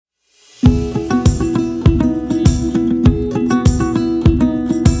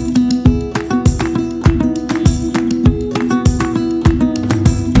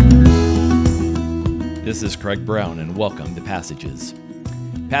This is Craig Brown, and welcome to Passages.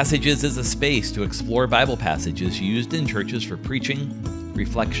 Passages is a space to explore Bible passages used in churches for preaching,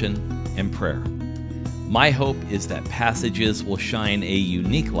 reflection, and prayer. My hope is that Passages will shine a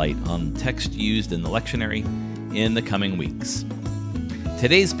unique light on text used in the lectionary in the coming weeks.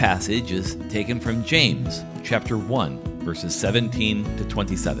 Today's passage is taken from James, chapter 1, verses 17 to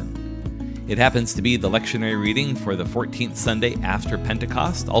 27. It happens to be the lectionary reading for the 14th Sunday after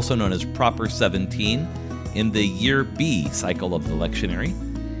Pentecost, also known as Proper 17, in the Year B cycle of the lectionary.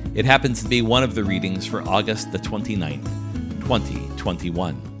 It happens to be one of the readings for August the 29th,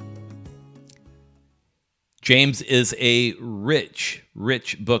 2021. James is a rich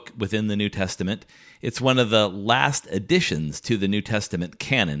book within the New Testament. It's one of the last additions to the New Testament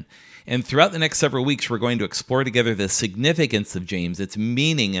canon. And throughout the next several weeks, we're going to explore together the significance of James, its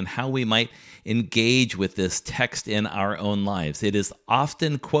meaning, and how we might engage with this text in our own lives. It is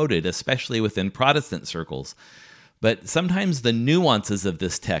often quoted, especially within Protestant circles. But sometimes the nuances of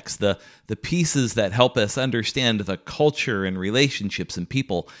this text, the pieces that help us understand the culture and relationships and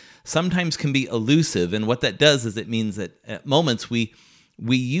people, sometimes can be elusive. And what that does is it means that at moments we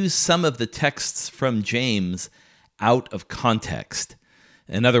use some of the texts from James out of context.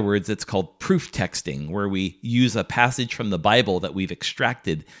 In other words, it's called proof texting, where we use a passage from the Bible that we've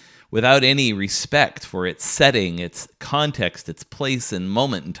extracted without any respect for its setting, its context, its place and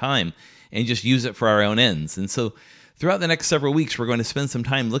moment and time, and just use it for our own ends. And so throughout the next several weeks, we're going to spend some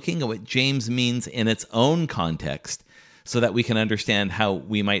time looking at what James means in its own context so that we can understand how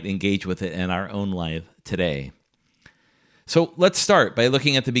we might engage with it in our own life today. So let's start by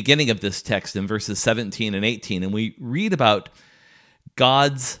looking at the beginning of this text in verses 17 and 18, and we read about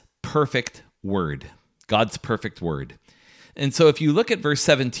God's perfect word. God's perfect word. And so if you look at verse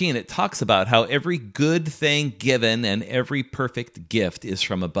 17, it talks about how every good thing given and every perfect gift is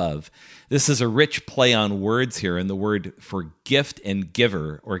from above. This is a rich play on words here in the word for gift and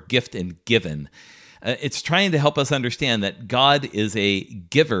giver, or gift and given. It's trying to help us understand that God is a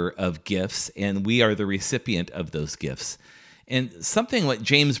giver of gifts and we are the recipient of those gifts. And something what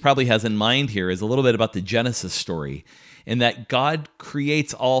James probably has in mind here is a little bit about the Genesis story, in that God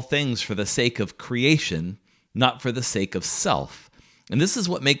creates all things for the sake of creation, not for the sake of self. And this is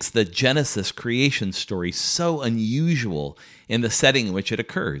what makes the Genesis creation story so unusual in the setting in which it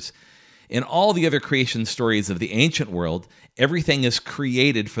occurs. In all the other creation stories of the ancient world, everything is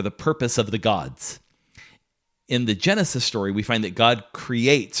created for the purpose of the gods. In the Genesis story, we find that God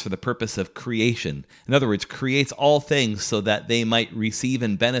creates for the purpose of creation. In other words, creates all things so that they might receive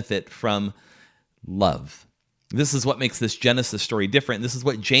and benefit from love. This is what makes this Genesis story different. This is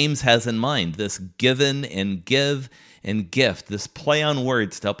what James has in mind, this given and give and gift, this play on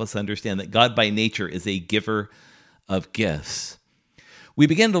words to help us understand that God by nature is a giver of gifts. We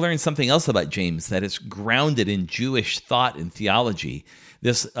begin to learn something else about James that is grounded in Jewish thought and theology.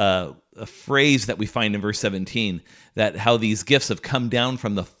 This a phrase that we find in verse 17, that how these gifts have come down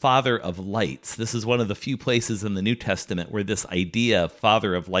from the Father of lights. This is one of the few places in the New Testament where this idea of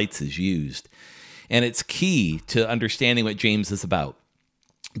Father of lights is used. And it's key to understanding what James is about.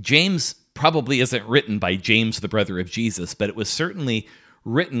 James probably isn't written by James, the brother of Jesus, but it was certainly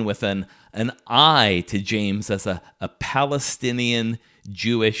written with an eye to James as a Palestinian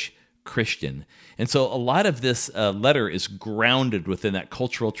Jewish Christian. And so a lot of this letter is grounded within that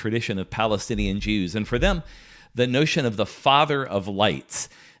cultural tradition of Palestinian Jews. And for them, the notion of the Father of lights,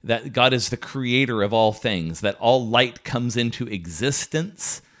 that God is the creator of all things, that all light comes into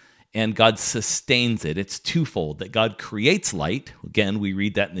existence and God sustains it. It's twofold, that God creates light. Again, we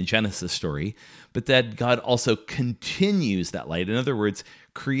read that in the Genesis story, but that God also continues that light. In other words,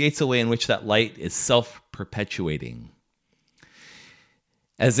 creates a way in which that light is self-perpetuating.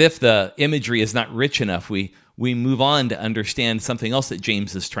 As if the imagery is not rich enough, we move on to understand something else that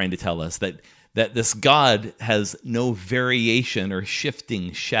James is trying to tell us, that this God has no variation or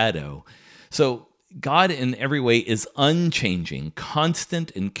shifting shadow. So God in every way is unchanging,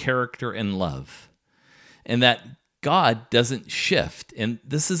 constant in character and love, and that God doesn't shift. And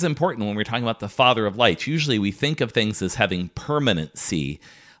this is important when we're talking about the Father of lights. Usually we think of things as having permanency,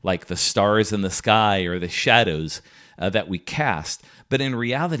 like the stars in the sky or the shadows that we cast. But in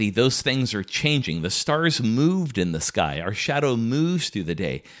reality, those things are changing. The stars moved in the sky. Our shadow moves through the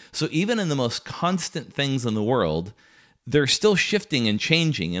day. So even in the most constant things in the world, they're still shifting and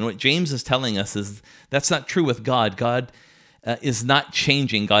changing. And what James is telling us is that's not true with God. God is not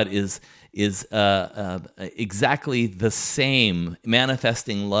changing. God is exactly the same,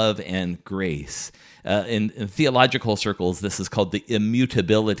 manifesting love and grace. In theological circles, this is called the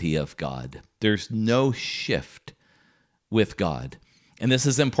immutability of God. There's no shift with God. And this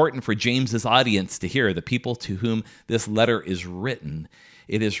is important for James's audience to hear, the people to whom this letter is written.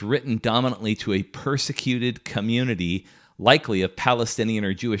 It is written dominantly to a persecuted community, likely of Palestinian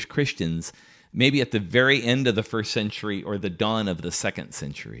or Jewish Christians, maybe at the very end of the first century or the dawn of the second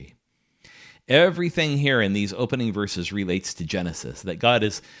century. Everything here in these opening verses relates to Genesis, that God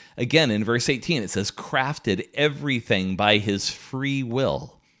is, again, in verse 18, it says, crafted everything by his free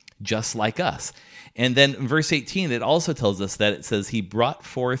will, just like us. And then in verse 18, it also tells us that it says he brought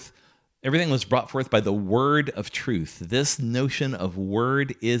forth, everything was brought forth by the word of truth. This notion of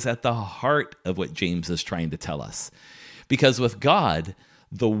word is at the heart of what James is trying to tell us. Because with God,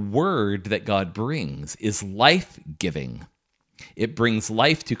 the word that God brings is life-giving. It brings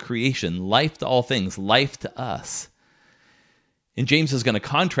life to creation, life to all things, life to us. And James is going to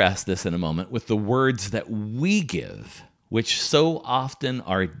contrast this in a moment with the words that we give, which so often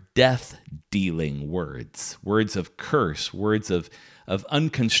are death-dealing words, words of curse, words of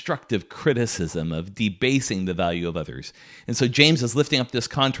unconstructive criticism, of debasing the value of others. And so James is lifting up this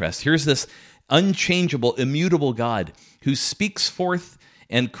contrast. Here's this unchangeable, immutable God who speaks forth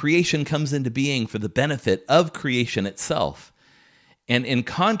and creation comes into being for the benefit of creation itself. And in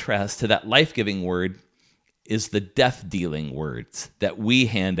contrast to that life-giving word is the death-dealing words that we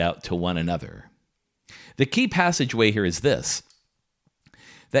hand out to one another. The key passageway here is this,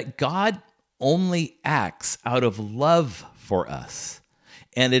 that God only acts out of love for us,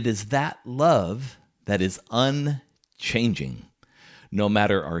 and it is that love that is unchanging. No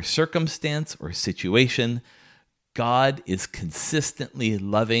matter our circumstance or situation, God is consistently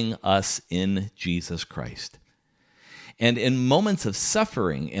loving us in Jesus Christ. And in moments of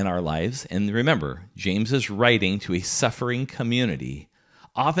suffering in our lives, and remember, James is writing to a suffering community,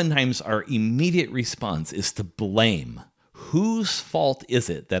 oftentimes our immediate response is to blame. Whose fault is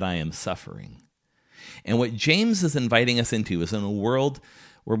it that I am suffering? And what James is inviting us into is in a world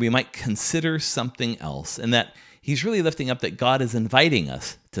where we might consider something else, and that he's really lifting up that God is inviting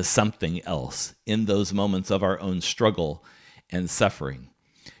us to something else in those moments of our own struggle and suffering.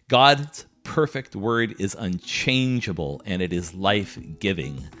 God's perfect word is unchangeable, and it is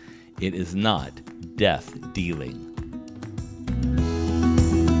life-giving. It is not death-dealing.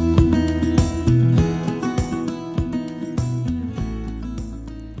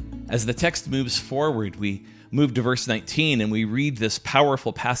 As the text moves forward, we move to verse 19, and we read this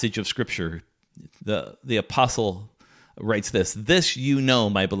powerful passage of Scripture. The apostle writes this, "This you know,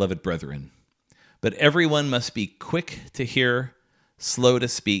 my beloved brethren, but everyone must be quick to hear, slow to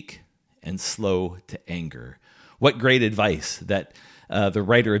speak, and slow to anger." What great advice that the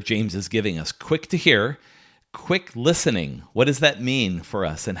writer of James is giving us. Quick to hear, quick listening. What does that mean for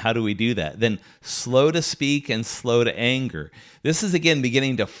us, and how do we do that? Then slow to speak and slow to anger. This is, again,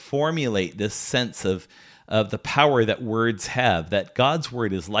 beginning to formulate this sense of the power that words have, that God's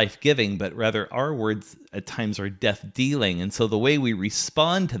word is life-giving, but rather our words at times are death-dealing. And so the way we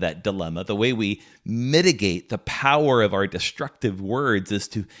respond to that dilemma, the way we mitigate the power of our destructive words is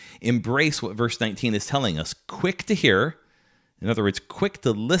to embrace what verse 19 is telling us. Quick to hear, in other words, quick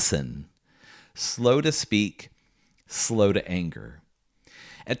to listen, slow to speak, slow to anger.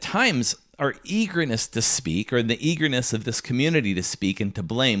 At times, our eagerness to speak, or the eagerness of this community to speak and to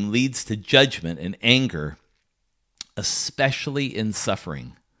blame, leads to judgment and anger, especially in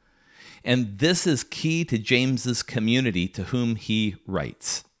suffering. And this is key to James's community to whom he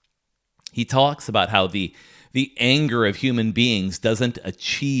writes. He talks about how the anger of human beings doesn't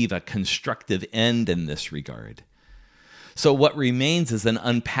achieve a constructive end in this regard. So what remains is an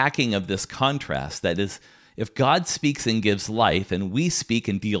unpacking of this contrast. That is, if God speaks and gives life and we speak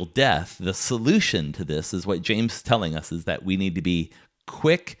and deal death, the solution to this is what James is telling us, is that we need to be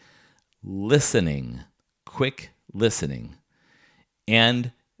quick listening,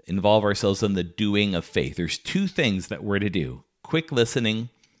 and involve ourselves in the doing of faith. There's two things that we're to do: quick listening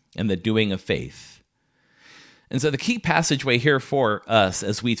and the doing of faith. And so the key passageway here for us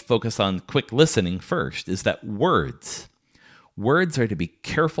as we focus on quick listening first is that words are to be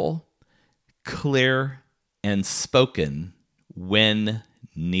careful, clear, and spoken when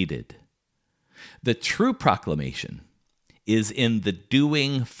needed. The true proclamation is in the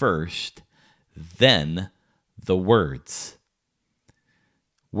doing first, then the words.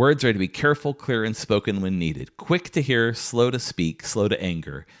 Words are to be careful, clear, and spoken when needed. Quick to hear, slow to speak, slow to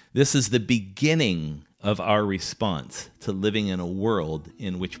anger. This is the beginning of our response to living in a world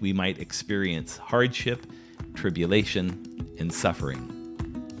in which we might experience hardship, tribulation, and suffering.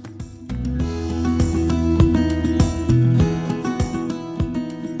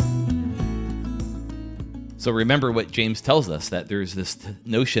 So remember what James tells us, that there's this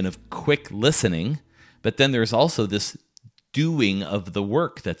notion of quick listening, but then there's also this doing of the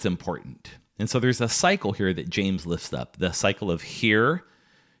work that's important. And so there's a cycle here that James lifts up, the cycle of hear,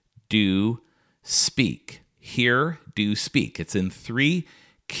 do, speak. Hear, do, speak. It's in 3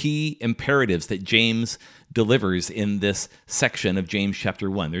 key imperatives that James delivers in this section of James chapter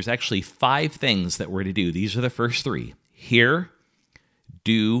 1. There's actually 5 things that we're to do. These are the first 3. Hear,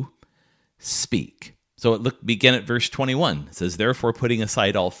 do, speak. So begin at verse 21. It says, "Therefore, putting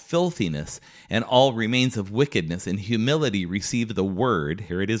aside all filthiness and all remains of wickedness, in humility receive the word,"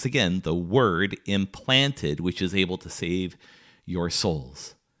 here it is again, "the word implanted, which is able to save your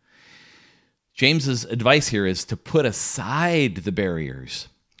souls." James's advice here is to put aside the barriers,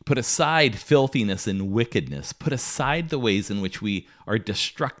 put aside filthiness and wickedness, put aside the ways in which we are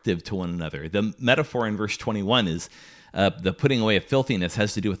destructive to one another. The metaphor in verse 21 is the putting away of filthiness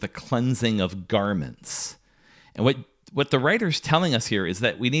has to do with the cleansing of garments. And what the writer's telling us here is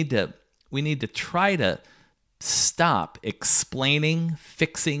that we need to try to stop explaining,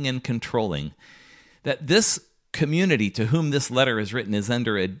 fixing, and controlling. That this community to whom this letter is written is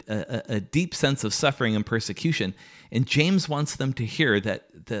under a deep sense of suffering and persecution. And James wants them to hear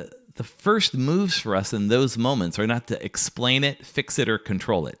that the first moves for us in those moments are not to explain it, fix it, or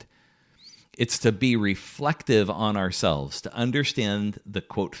control it. It's to be reflective on ourselves, to understand the,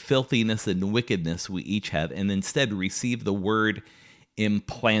 quote, filthiness and wickedness we each have, and instead receive the word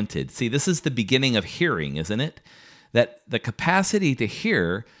implanted. See, this is the beginning of hearing, isn't it? That the capacity to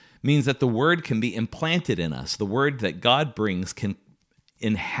hear means that the word can be implanted in us. The word that God brings can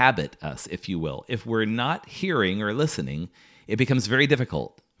inhabit us, if you will. If we're not hearing or listening, it becomes very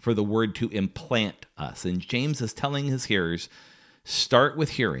difficult for the word to implant us. And James is telling his hearers, start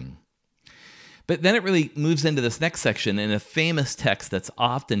with hearing. But then it really moves into this next section in a famous text that's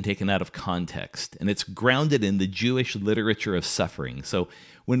often taken out of context, and it's grounded in the Jewish literature of suffering. So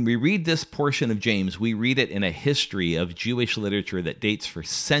when we read this portion of James, we read it in a history of Jewish literature that dates for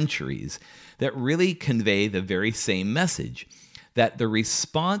centuries that really convey the very same message, that the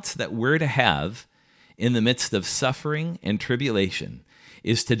response that we're to have in the midst of suffering and tribulation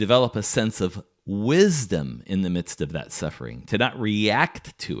is to develop a sense of wisdom in the midst of that suffering, to not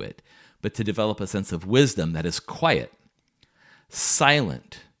react to it, but to develop a sense of wisdom that is quiet,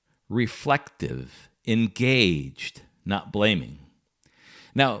 silent, reflective, engaged, not blaming.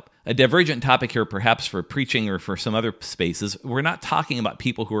 Now, a divergent topic here, perhaps for preaching or for some other spaces, we're not talking about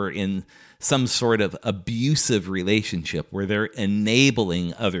people who are in some sort of abusive relationship where they're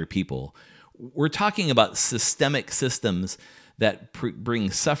enabling other people. We're talking about systemic systems that bring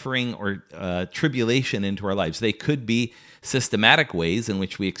suffering or tribulation into our lives. They could be systematic ways in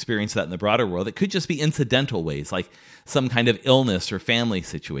which we experience that in the broader world. It could just be incidental ways, like some kind of illness or family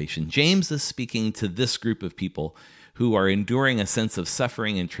situation. James is speaking to this group of people who are enduring a sense of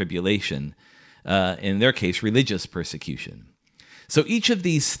suffering and tribulation, in their case, religious persecution. So each of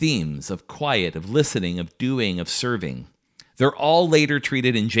these themes of quiet, of listening, of doing, of serving, they're all later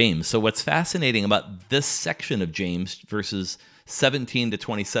treated in James. So what's fascinating about this section of James, verses 17 to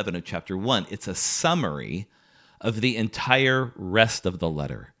 27 of chapter 1, it's a summary of the entire rest of the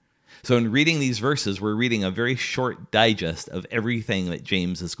letter. So in reading these verses, we're reading a very short digest of everything that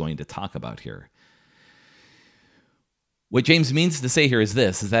James is going to talk about here. What James means to say here is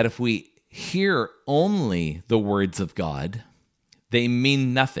this, is that if we hear only the words of God, they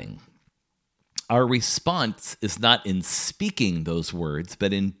mean nothing. Our response is not in speaking those words,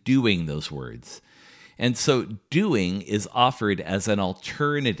 but in doing those words. And so doing is offered as an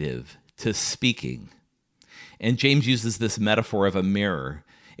alternative to speaking. And James uses this metaphor of a mirror.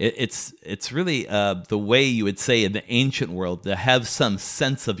 It's really the way you would say in the ancient world to have some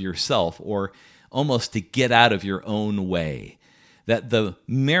sense of yourself, or almost to get out of your own way. That the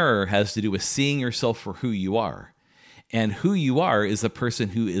mirror has to do with seeing yourself for who you are. And who you are is a person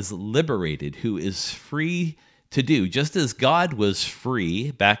who is liberated, who is free to do. Just as God was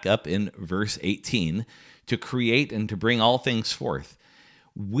free, back up in verse 18, to create and to bring all things forth,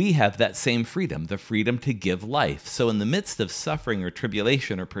 we have that same freedom, the freedom to give life. So in the midst of suffering or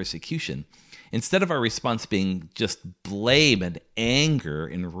tribulation or persecution, instead of our response being just blame and anger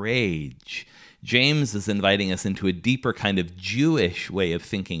and rage, James is inviting us into a deeper kind of Jewish way of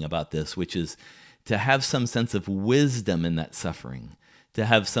thinking about this, which is to have some sense of wisdom in that suffering, to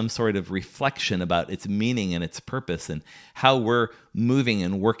have some sort of reflection about its meaning and its purpose and how we're moving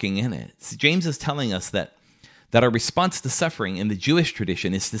and working in it. So James is telling us that our response to suffering in the Jewish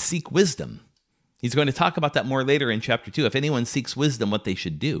tradition is to seek wisdom. He's going to talk about that more later in chapter 2. If anyone seeks wisdom, what they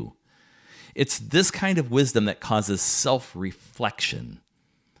should do. It's this kind of wisdom that causes self-reflection.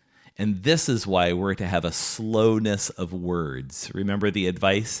 And this is why we're to have a slowness of words. Remember the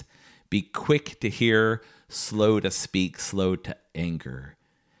advice? Be quick to hear, slow to speak, slow to anger.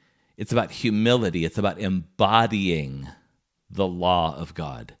 It's about humility. It's about embodying the law of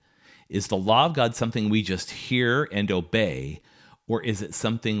God. Is the law of God something we just hear and obey, or is it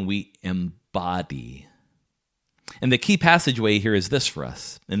something we embody? And the key passageway here is this for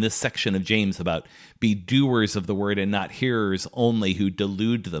us, in this section of James about be doers of the word and not hearers only who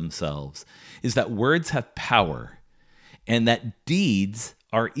delude themselves, is that words have power and that deeds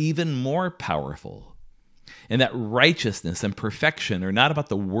are even more powerful. And that righteousness and perfection are not about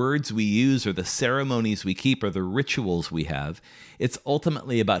the words we use or the ceremonies we keep or the rituals we have. It's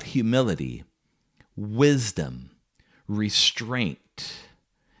ultimately about humility, wisdom, restraint.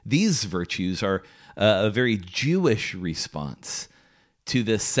 These virtues are a very Jewish response to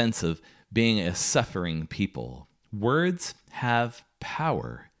this sense of being a suffering people. Words have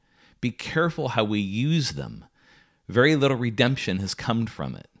power. Be careful how we use them. Very little redemption has come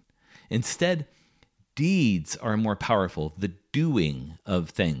from it. Instead, deeds are more powerful. The doing of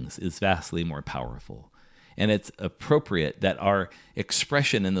things is vastly more powerful. And it's appropriate that our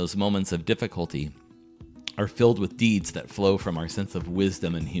expression in those moments of difficulty are filled with deeds that flow from our sense of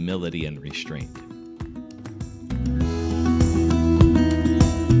wisdom and humility and restraint.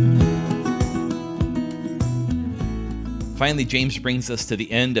 Finally, James brings us to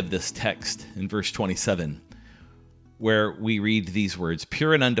the end of this text in verse 27, where we read these words,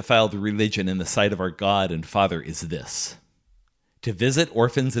 "Pure and undefiled religion in the sight of our God and Father is this, to visit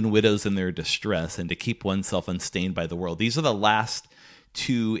orphans and widows in their distress and to keep oneself unstained by the world." These are the last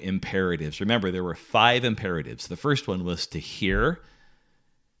two imperatives. Remember, there were 5 imperatives. The first one was to hear.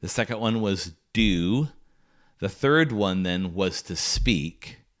 The second one was do. The third one then was to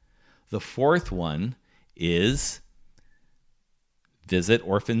speak. The fourth one is visit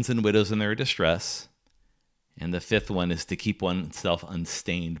orphans and widows in their distress. And the fifth one is to keep oneself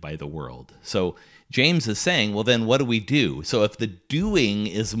unstained by the world. So James is saying, well, then what do we do? So if the doing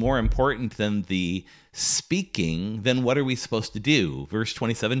is more important than the speaking, then what are we supposed to do? Verse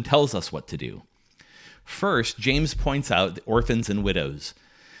 27 tells us what to do. First, James points out the orphans and widows.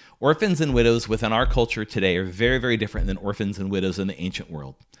 Orphans and widows within our culture today are very, very different than orphans and widows in the ancient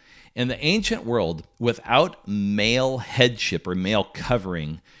world. In the ancient world, without male headship or male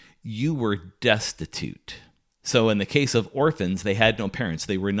covering, you were destitute. So in the case of orphans, they had no parents.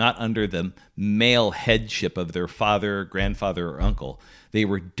 They were not under the male headship of their father, grandfather, or uncle. They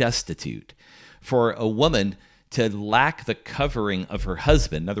were destitute. For a woman to lack the covering of her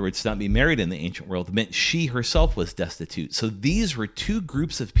husband, in other words, to not be married in the ancient world, meant she herself was destitute. So these were two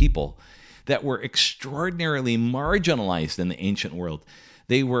groups of people that were extraordinarily marginalized in the ancient world.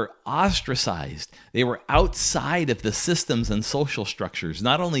 They were ostracized. They were outside of the systems and social structures,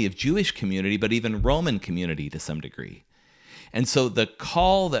 not only of Jewish community, but even Roman community to some degree. And so the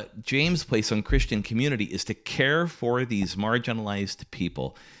call that James placed on Christian community is to care for these marginalized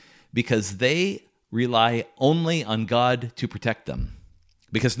people because they rely only on God to protect them,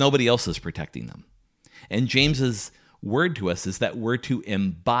 because nobody else is protecting them. And James's word to us is that we're to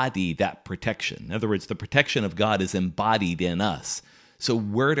embody that protection. In other words, the protection of God is embodied in us. So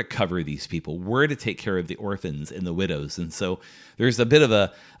we're to cover these people. We're to take care of the orphans and the widows. And so there's a bit of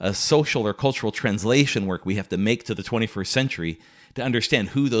a social or cultural translation work we have to make to the 21st century to understand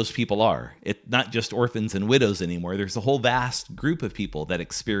who those people are. It's not just orphans and widows anymore. There's a whole vast group of people that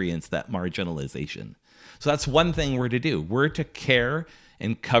experience that marginalization. So that's one thing we're to do. We're to care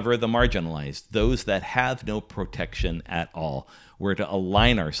and cover the marginalized, those that have no protection at all. We're to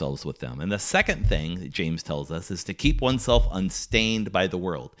align ourselves with them. And the second thing that James tells us is to keep oneself unstained by the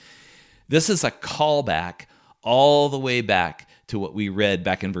world. This is a callback all the way back to what we read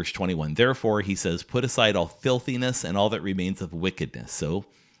back in verse 21. Therefore, he says, put aside all filthiness and all that remains of wickedness. So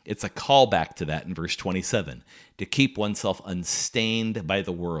it's a callback to that in verse 27, to keep oneself unstained by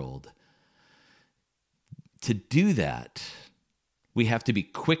the world. To do that, we have to be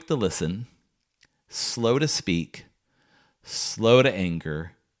quick to listen, slow to speak, slow to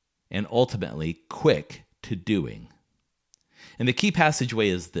anger, and ultimately quick to doing. And the key passageway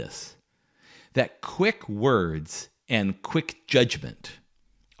is this, that quick words and quick judgment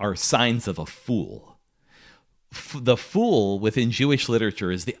are signs of a fool. The fool within Jewish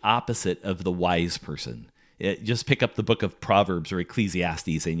literature is the opposite of the wise person. Just pick up the book of Proverbs or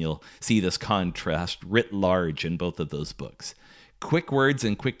Ecclesiastes and you'll see this contrast writ large in both of those books. Quick words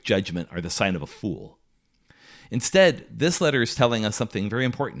and quick judgment are the sign of a fool. Instead, this letter is telling us something very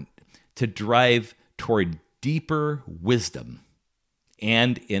important, to drive toward deeper wisdom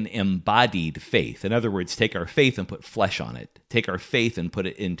and an embodied faith. In other words, take our faith and put flesh on it. Take our faith and put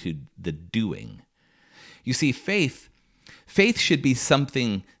it into the doing. You see, faith should be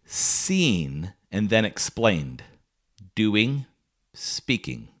something seen, and then explained. Doing,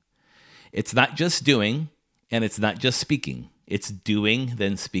 speaking. It's not just doing, and it's not just speaking. It's doing,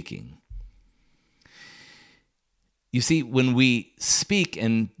 then speaking. You see, when we speak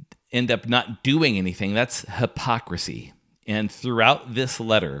and end up not doing anything, that's hypocrisy. And throughout this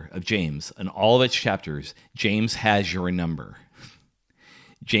letter of James, and all of its chapters, James has your number.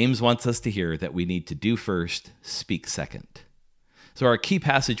 James wants us to hear that we need to do first, speak second. So our key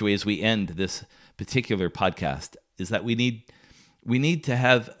passageway as we end this particular podcast is that we need to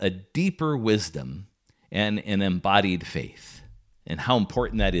have a deeper wisdom and an embodied faith, and how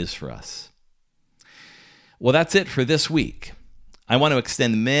important that is for us. Well, that's it for this week. I want to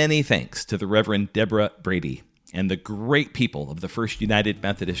extend many thanks to the Reverend Deborah Brady and the great people of the First United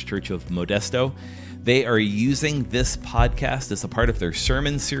Methodist Church of Modesto. They are using this podcast as a part of their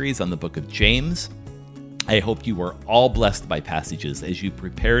sermon series on the book of James. I hope you are all blessed by passages as you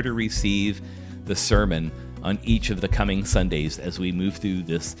prepare to receive the sermon on each of the coming Sundays as we move through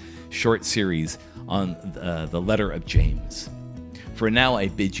this short series on the letter of James. For now, I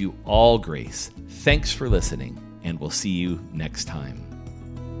bid you all grace. Thanks for listening, and we'll see you next time.